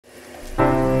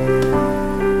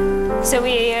So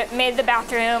we made the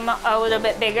bathroom a little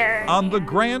bit bigger. On the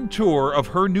grand tour of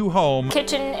her new home,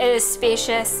 Kitchen is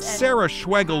spacious. Sarah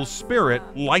Schwegel's spirit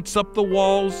lights up the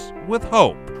walls with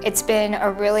hope. It's been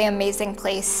a really amazing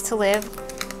place to live.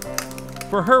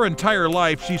 For her entire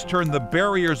life, she's turned the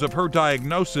barriers of her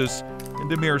diagnosis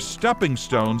into mere stepping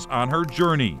stones on her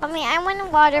journey. Mommy, I want a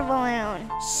water balloon.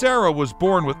 Sarah was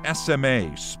born with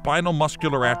SMA, spinal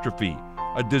muscular atrophy,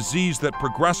 a disease that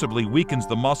progressively weakens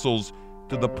the muscles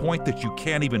to the point that you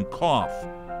can't even cough,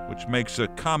 which makes a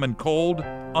common cold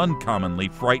uncommonly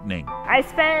frightening. I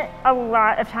spent a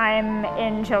lot of time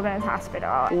in Children's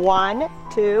Hospital. 1,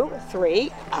 2,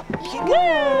 3, up you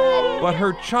go. But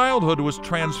her childhood was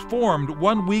transformed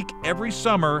 1 week every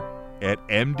summer at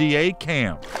MDA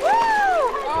camp.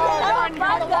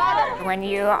 When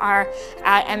you are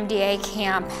at MDA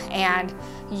camp and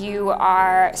you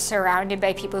are surrounded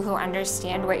by people who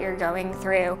understand what you're going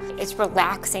through, it's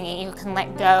relaxing and you can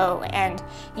let go and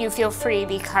you feel free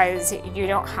because you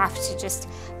don't have to just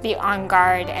be on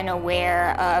guard and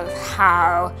aware of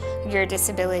how your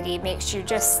disability makes you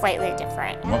just slightly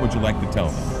different. What would you like to tell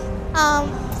them?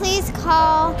 Please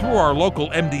call. Through our local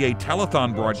MDA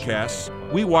telethon broadcasts,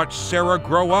 we watched Sarah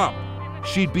grow up.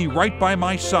 She'd be right by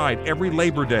my side every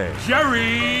Labor Day.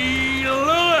 Jerry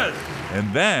Lewis!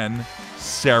 And then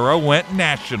Sarah went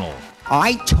national.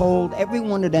 I told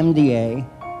everyone at MDA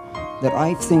that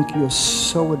I think you're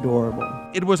so adorable.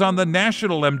 It was on the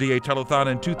national MDA telethon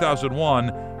in 2001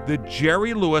 that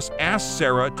Jerry Lewis asked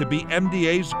Sarah to be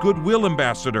MDA's Goodwill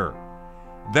Ambassador.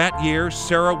 That year,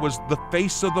 Sarah was the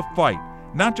face of the fight,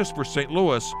 not just for St.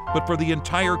 Louis, but for the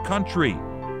entire country.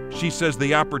 She says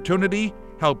the opportunity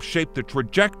helped shape the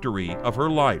trajectory of her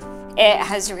life. It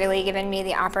has really given me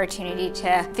the opportunity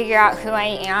to figure out who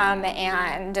I am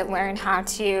and learn how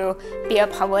to be a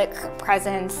public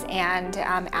presence and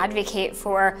advocate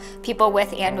for people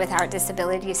with and without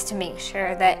disabilities to make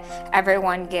sure that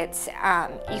everyone gets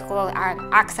equal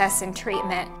access and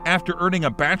treatment. After earning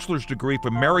a bachelor's degree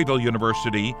from Maryville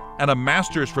University and a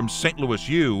master's from St. Louis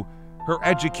U, her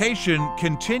education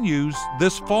continues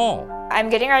this fall. I'm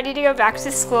getting ready to go back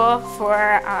to school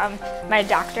for my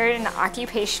doctorate in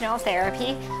occupational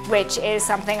therapy, which is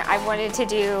something I've wanted to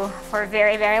do for a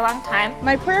very, very long time.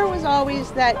 My prayer was always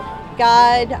that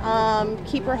God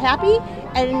keep her happy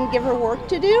and give her work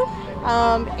to do,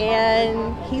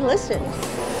 and He listened.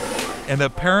 And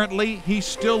apparently, He's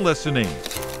still listening.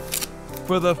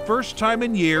 For the first time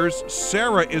in years,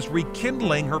 Sarah is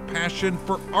rekindling her passion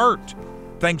for art,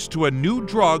 thanks to a new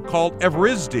drug called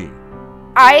Evrysdi.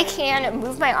 I can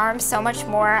move my arms so much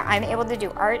more. I'm able to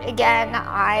do art again.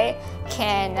 I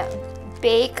can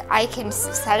bake. I can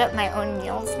set up my own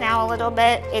meals now a little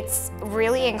bit. It's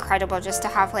really incredible just to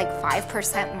have like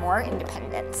 5% more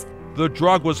independence. The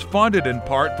drug was funded in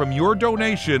part from your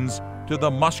donations to the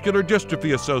Muscular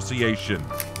Dystrophy Association.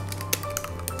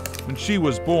 When she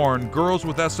was born, girls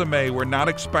with SMA were not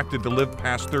expected to live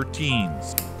past their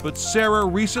teens. But Sarah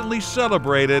recently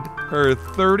celebrated her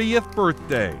 30th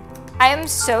birthday. I am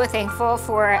so thankful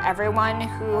for everyone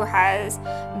who has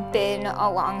been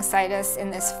alongside us in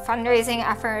this fundraising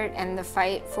effort and the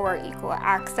fight for equal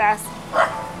access.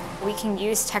 We can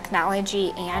use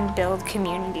technology and build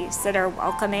communities that are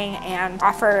welcoming and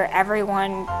offer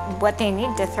everyone what they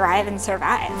need to thrive and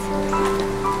survive.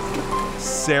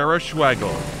 Sarah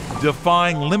Schwegel,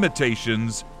 defying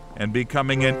limitations and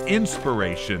becoming an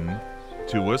inspiration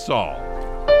to us all.